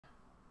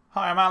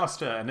Hi, I'm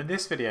Alistair, and in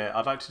this video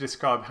I'd like to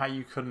describe how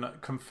you can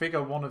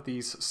configure one of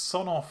these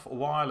Sonoff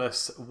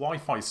wireless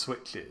Wi-Fi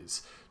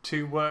switches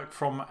to work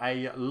from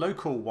a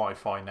local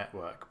Wi-Fi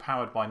network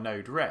powered by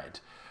Node-RED.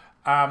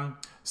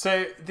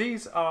 So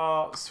these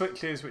are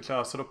switches which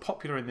are sort of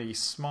popular in the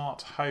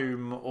smart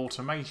home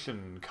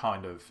automation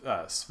kind of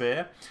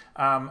sphere.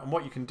 And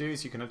what you can do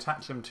is you can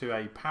attach them to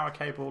a power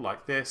cable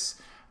like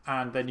this,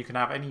 and then you can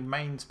have any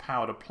mains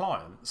powered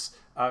appliance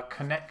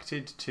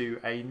connected to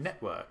a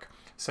network.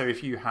 So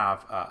if you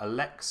have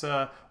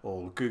Alexa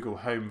or Google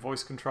Home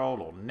voice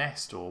control or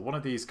Nest or one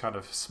of these kind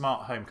of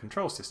smart home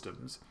control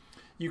systems,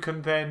 you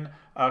can then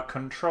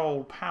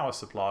control power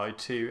supply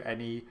to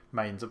any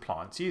mains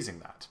appliance using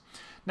that.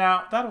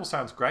 Now that all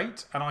sounds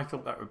great, and I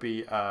thought that would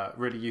be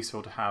really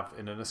useful to have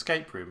in an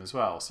escape room as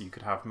well, so you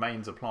could have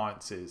mains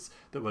appliances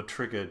that were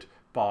triggered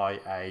by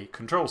a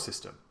control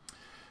system.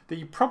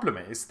 The problem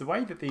is, the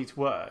way that these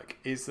work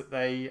is that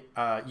they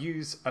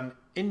use an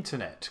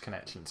internet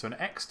connection, so an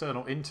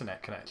external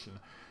internet connection,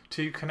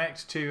 to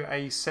connect to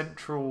a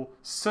central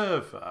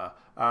server.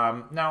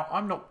 Now,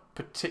 I'm not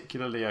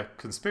particularly a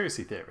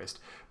conspiracy theorist,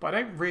 but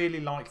I don't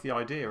really like the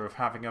idea of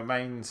having a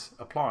mains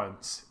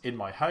appliance in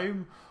my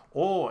home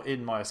or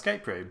in my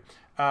escape room,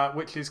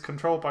 which is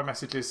controlled by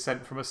messages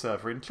sent from a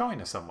server in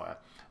China somewhere.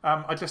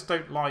 I just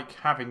don't like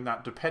having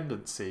that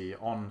dependency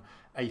on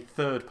a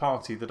third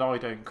party that I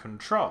don't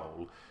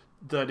control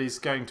that is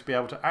going to be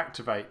able to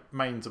activate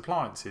mains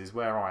appliances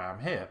where I am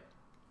here.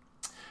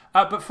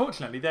 But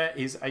fortunately there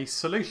is a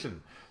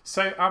solution.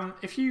 So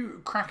if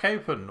you crack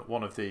open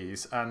one of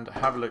these and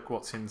have a look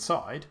what's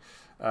inside,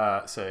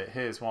 so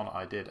here's one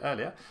I did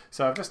earlier.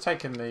 So I've just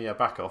taken the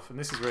back off, and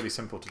this is really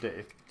simple to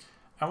do.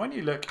 And when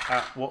you look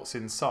at what's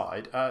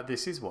inside,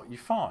 this is what you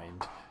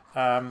find.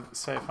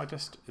 So if I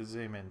just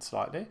zoom in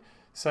slightly.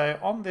 So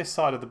on this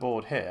side of the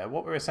board here,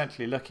 what we're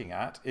essentially looking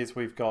at is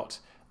we've got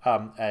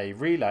a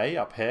relay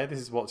up here. This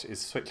is what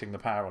is switching the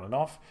power on and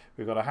off.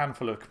 We've got a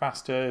handful of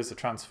capacitors, a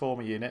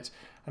transformer unit,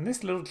 and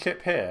this little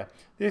chip here,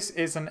 this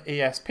is an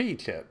ESP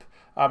chip.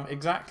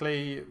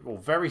 Exactly, or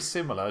very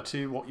similar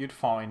to what you'd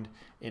find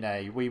in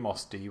a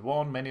Wemos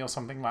D1 Mini or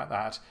something like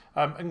that,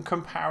 and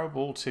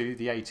comparable to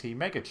the 80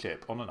 mega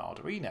chip on an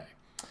Arduino.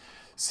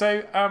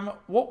 So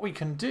what we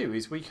can do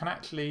is we can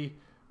actually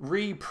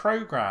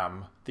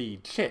reprogram the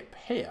chip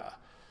here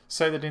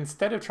so that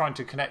instead of trying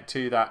to connect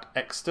to that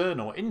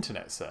external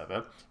internet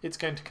server, it's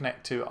going to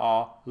connect to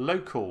our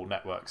local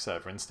network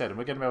server instead, and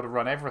we're going to be able to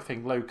run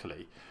everything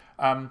locally.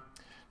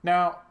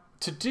 Now,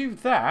 to do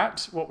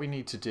that, what we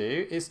need to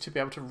do is to be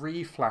able to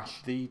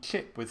reflash the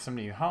chip with some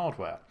new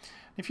hardware.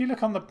 If you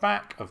look on the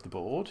back of the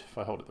board, if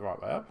I hold it the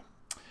right way up,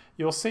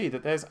 you'll see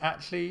that there's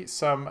actually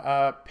some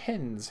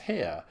pins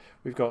here.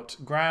 We've got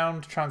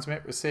ground,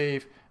 transmit,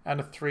 receive, and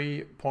a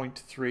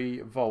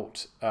 3.3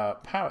 volt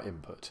power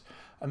input.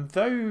 And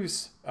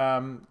those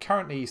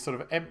currently sort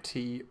of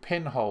empty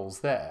pinholes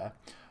there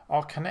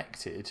are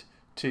connected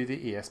to the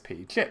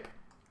ESP chip.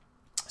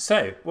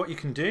 So what you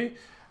can do,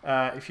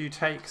 if you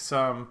take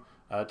some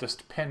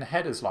just pin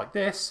headers like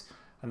this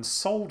and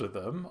solder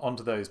them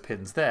onto those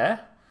pins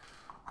there,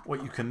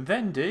 what you can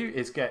then do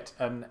is get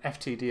an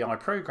FTDI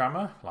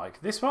programmer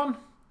like this one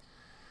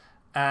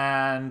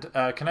and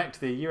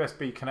connect the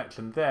USB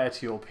connection there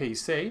to your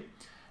PC,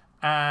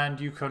 and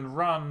you can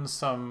run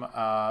some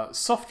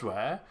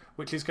software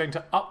which is going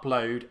to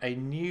upload a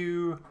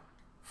new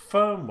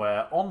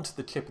firmware onto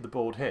the chip of the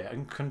board here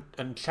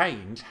and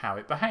change how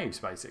it behaves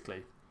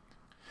basically.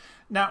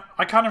 Now,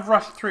 I kind of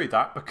rushed through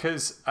that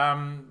because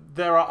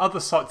there are other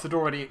sites that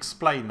already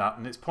explain that,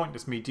 and it's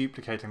pointless me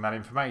duplicating that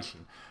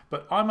information.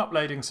 But I'm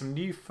uploading some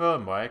new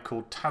firmware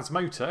called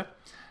Tasmota,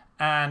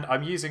 and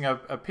I'm using a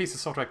piece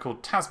of software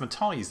called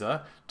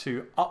Tasmotizer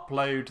to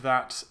upload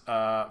that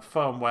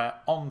firmware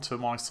onto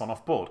my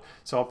Sonoff board.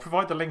 So I'll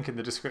provide the link in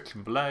the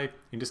description below. You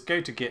can just go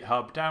to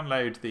GitHub,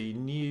 download the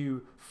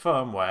new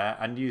firmware,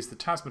 and use the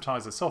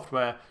Tasmotizer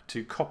software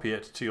to copy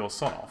it to your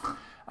Sonoff.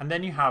 And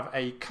then you have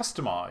a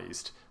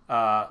customized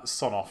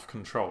Sonoff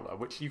controller,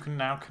 which you can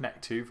now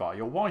connect to via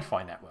your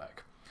Wi-Fi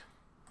network.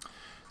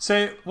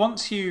 So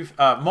once you've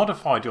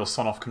modified your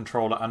Sonoff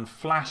controller and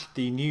flashed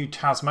the new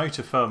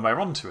Tasmota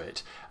firmware onto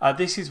it,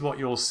 this is what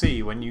you'll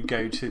see when you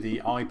go to the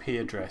IP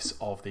address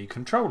of the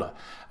controller.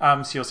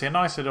 So you'll see a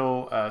nice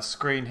little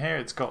screen here.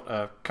 It's got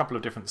a couple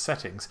of different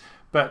settings,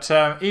 but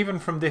even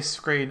from this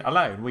screen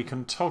alone, we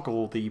can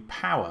toggle the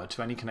power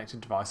to any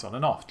connected device on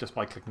and off just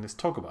by clicking this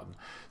toggle button.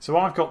 So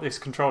I've got this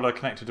controller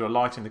connected to a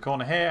light in the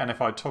corner here, and if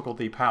I toggle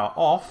the power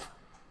off,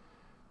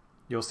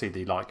 you'll see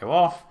the light go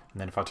off, and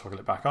then if I toggle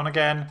it back on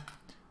again,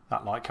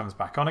 that light comes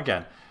back on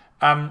again.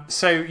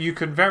 So you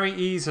can very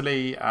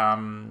easily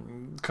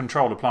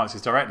control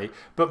appliances directly,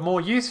 but more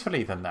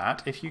usefully than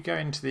that, if you go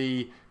into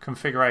the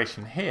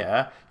configuration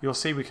here, you'll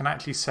see we can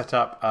actually set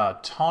up a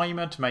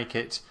timer to make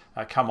it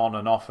come on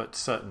and off at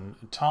certain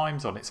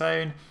times on its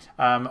own.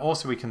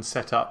 Also we can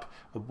set up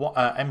a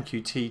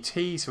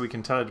MQTT, so we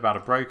can tell it about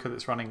a broker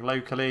that's running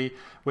locally,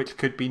 which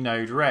could be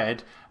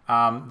Node-RED,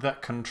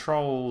 that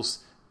controls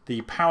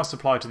the power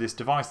supply to this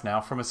device now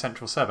from a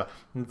central server.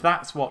 And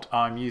that's what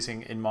I'm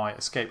using in my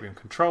escape room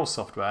control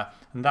software,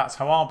 and that's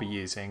how I'll be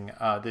using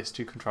this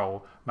to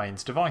control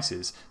mains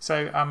devices.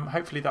 So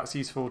hopefully that's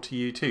useful to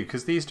you too,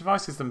 because these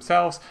devices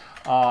themselves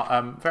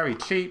are very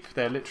cheap.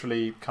 They're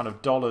literally kind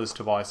of dollars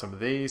to buy some of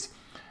these.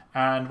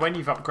 And when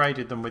you've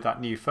upgraded them with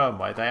that new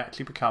firmware, they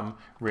actually become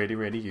really,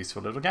 really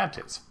useful little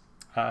gadgets.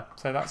 So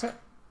that's it.